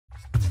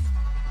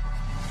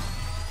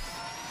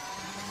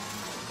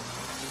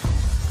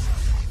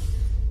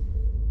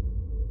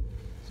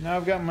Now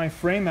I've got my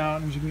frame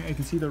out, and I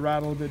can see the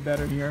rattle a bit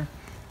better here.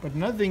 But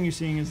another thing you're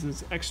seeing is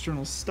this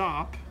external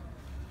stop.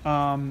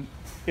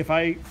 If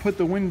I put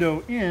the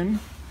window in,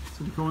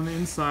 so we go on the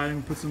inside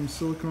and put some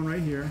silicone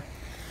right here,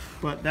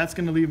 but that's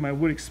going to leave my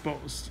wood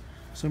exposed.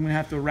 So I'm going to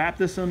have to wrap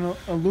this in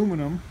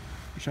aluminum,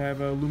 which I have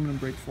an aluminum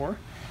brake for.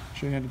 I'll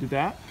show you how to do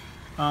that.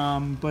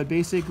 But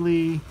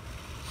basically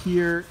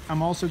here,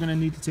 I'm also going to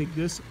need to take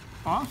this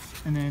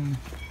off and then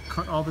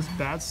cut all this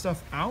bad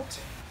stuff out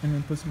and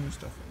then put some new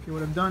stuff in. Okay,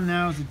 what I've done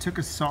now is I took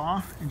a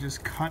saw and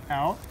just cut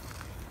out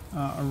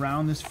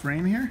around this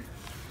frame here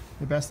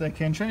the best I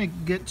can, trying to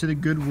get to the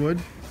good wood.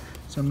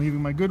 So I'm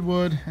leaving my good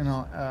wood and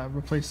I'll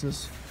replace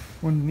this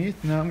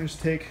underneath. Now I'm going to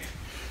just take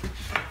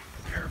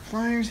a pair of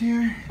pliers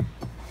here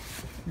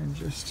and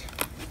just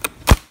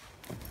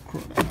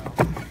curl that out.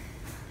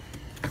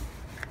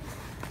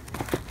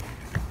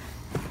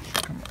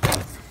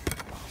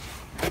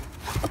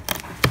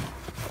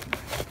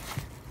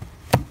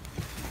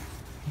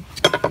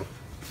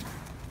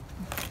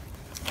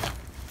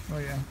 Oh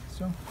yeah,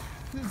 so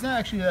it's not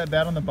actually that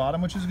bad on the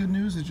bottom, which is good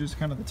news. It's just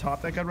kind of the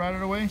top that got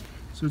rotted away.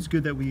 So it's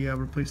good that we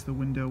replaced the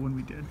window when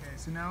we did. Okay,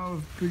 so now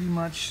I've pretty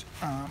much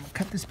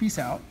cut this piece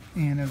out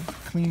and I've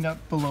cleaned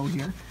up below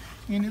here.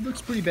 And it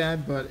looks pretty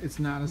bad, but it's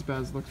not as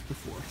bad as it looked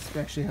before.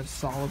 We actually have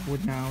solid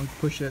wood now. We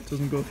push it,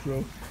 doesn't go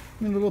through.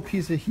 And a little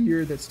piece of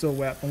here that's still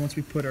wet, but once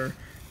we put our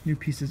new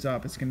pieces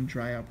up, it's gonna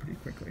dry out pretty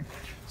quickly.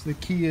 So the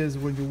key is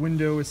when your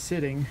window is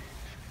sitting,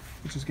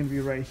 which is gonna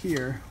be right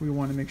here, we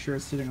wanna make sure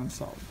it's sitting on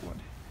solid wood.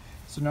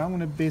 So now I'm going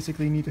to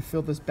basically need to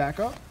fill this back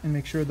up and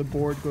make sure the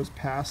board goes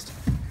past,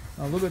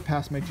 a little bit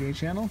past my J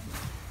channel,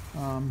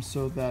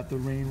 so that the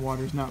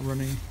rainwater is not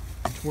running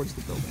towards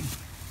the building.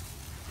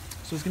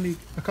 So it's going to be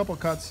a couple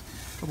cuts,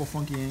 a couple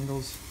funky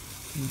angles,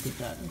 and get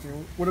that. Okay,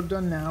 what I've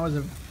done now is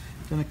I've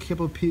done a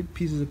couple of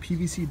pieces of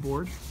PVC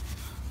board.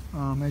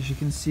 As you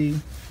can see,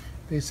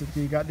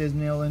 basically got them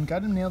nailed in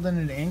at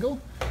an angle,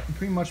 and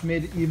pretty much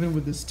made it even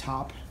with this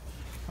top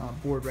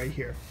board right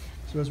here.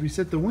 So as we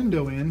set the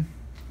window in,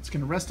 it's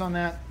going to rest on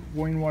that,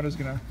 rainwater is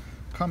going to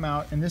come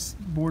out, and this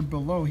board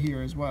below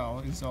here as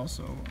well is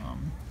also,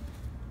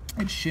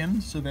 it's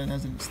shimmed so that it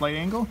has a slight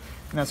angle,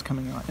 and that's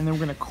coming out. And then we're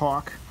going to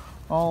caulk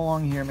all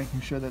along here, making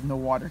sure that no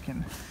water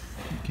can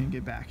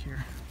get back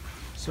here.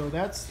 So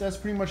that's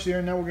pretty much there.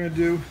 Now what we're going to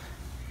do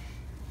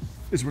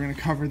is we're going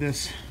to cover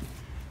this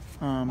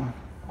external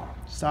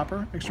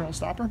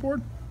stopper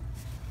board,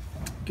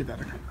 give that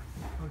a cover.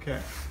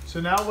 Okay, so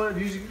now what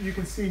you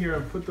can see here,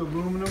 I've put the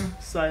aluminum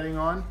siding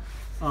on.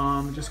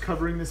 Just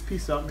covering this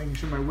piece up, making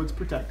sure my wood's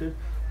protected.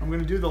 I'm going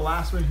to do the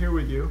last one here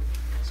with you.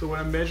 So what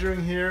I'm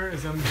measuring here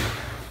is I'm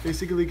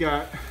basically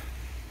got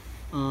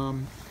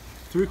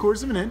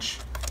 3/4 of an inch,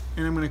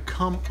 and I'm going to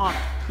come up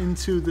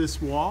into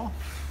this wall,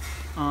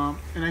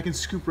 and I can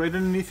scoop right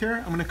underneath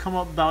here. I'm going to come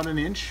up about an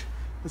inch.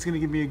 That's going to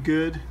give me a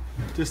good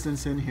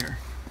distance in here.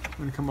 I'm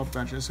going to come up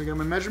benches. So I got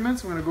my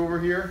measurements. I'm going to go over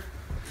here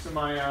to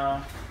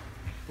my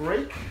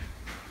rake.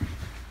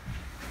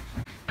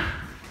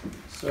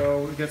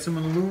 So we got some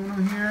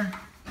aluminum here,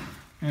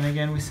 and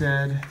again we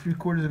said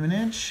 3/4 of an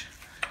inch,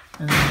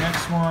 and then the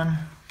next one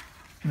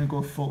I'm gonna go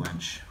a full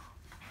inch.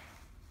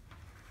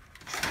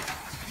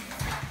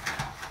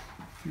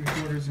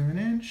 3/4 of an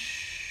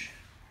inch,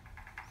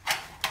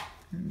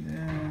 and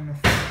then a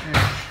full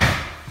inch.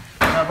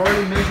 Now I've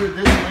already measured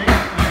this length,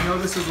 and I know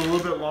this is a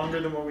little bit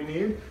longer than what we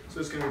need, so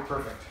it's gonna be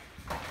perfect.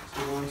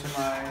 So go into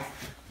my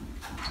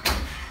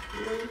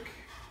rake,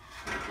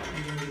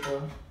 I'm gonna get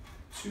the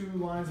two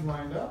lines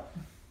lined up.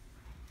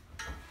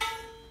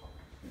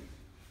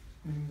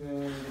 And then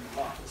we're going to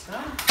pop this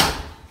down.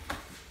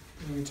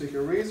 And you take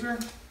your razor,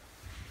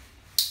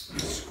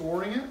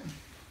 scoring it.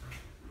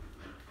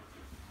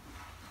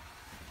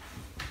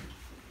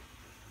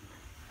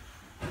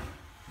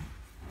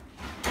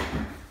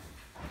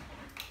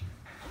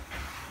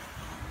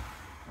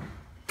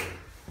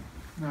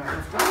 Now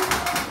lift up.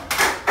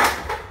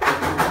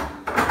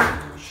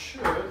 You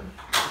should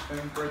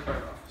then break right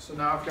off. So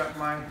now I've got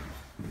my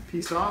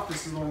piece off.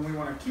 This is the one we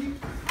want to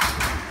keep.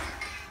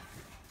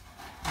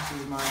 This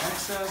is my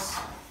excess.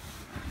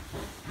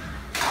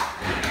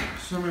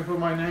 So I'm going to put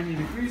my 90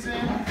 degrees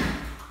in.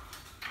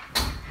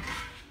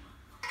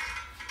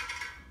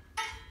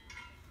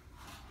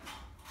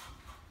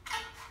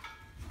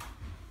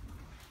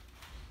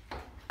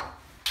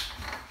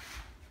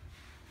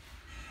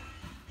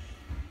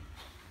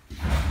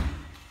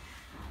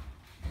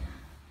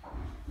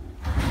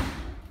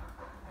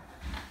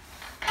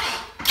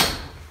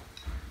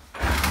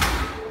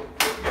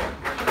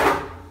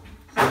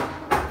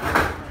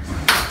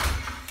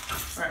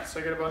 So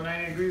I got about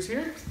 90 degrees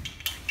here.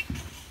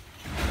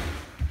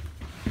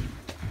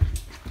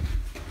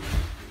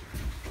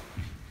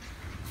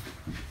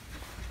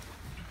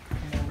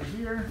 Come over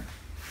here.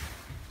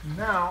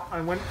 Now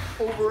I went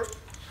over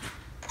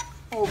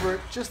it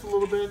just a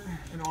little bit,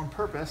 on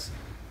purpose,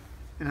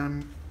 and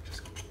I'm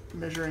just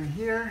measuring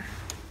here,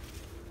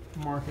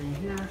 marking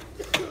here. Now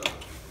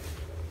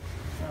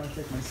I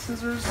take my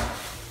scissors,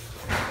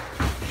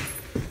 I'll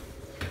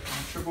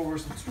trip over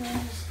some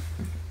tools.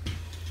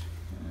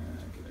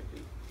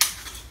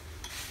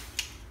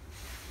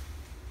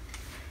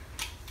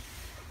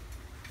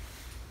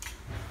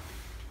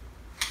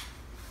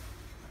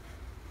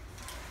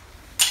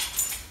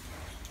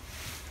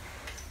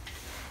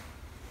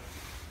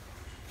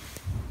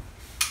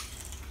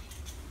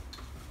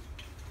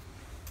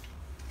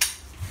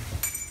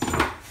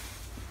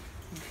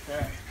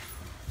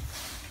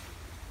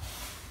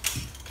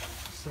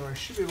 So I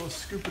should be able to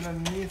scoop it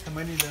underneath. I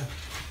might need to do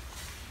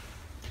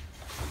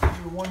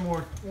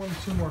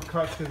two more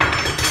cuts because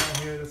there's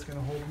a nail here that's going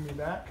to hold me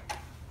back.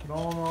 But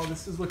all in all,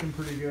 this is looking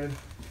pretty good.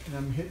 And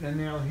I'm hitting a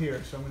nail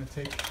here, so I'm going to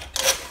take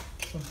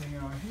something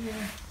out here.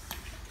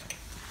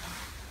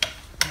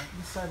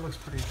 This side looks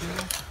pretty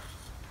good.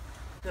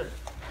 Good.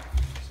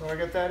 So I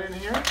got that in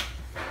here.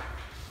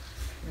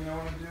 And what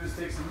I'm going to do is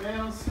take some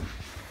nails.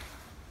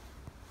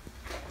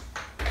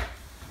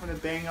 I'm going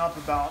to bang up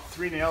about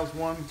 3 nails,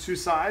 2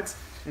 sides,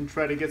 and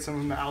try to get some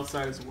from the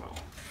outside as well.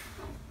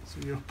 So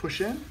you'll push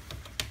in.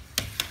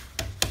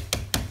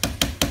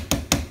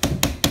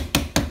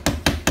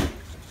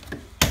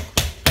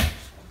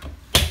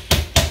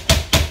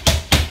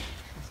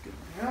 Let's get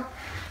it up.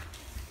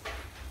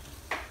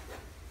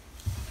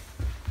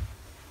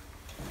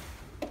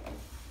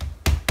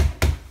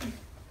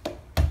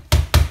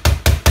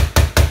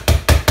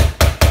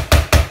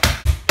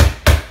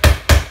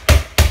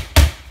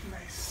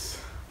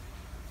 Nice.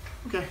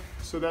 Okay,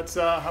 so that's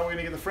how we're going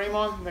to get the frame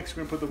on. Next,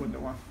 we're going to put the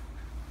window on.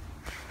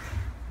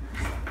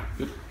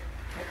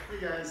 Hey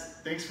guys,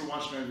 thanks for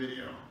watching our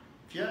video.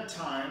 If you have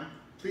time,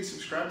 please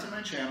subscribe to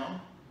my channel,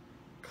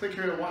 click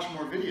here to watch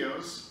more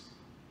videos,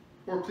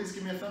 or please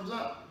give me a thumbs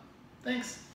up. Thanks.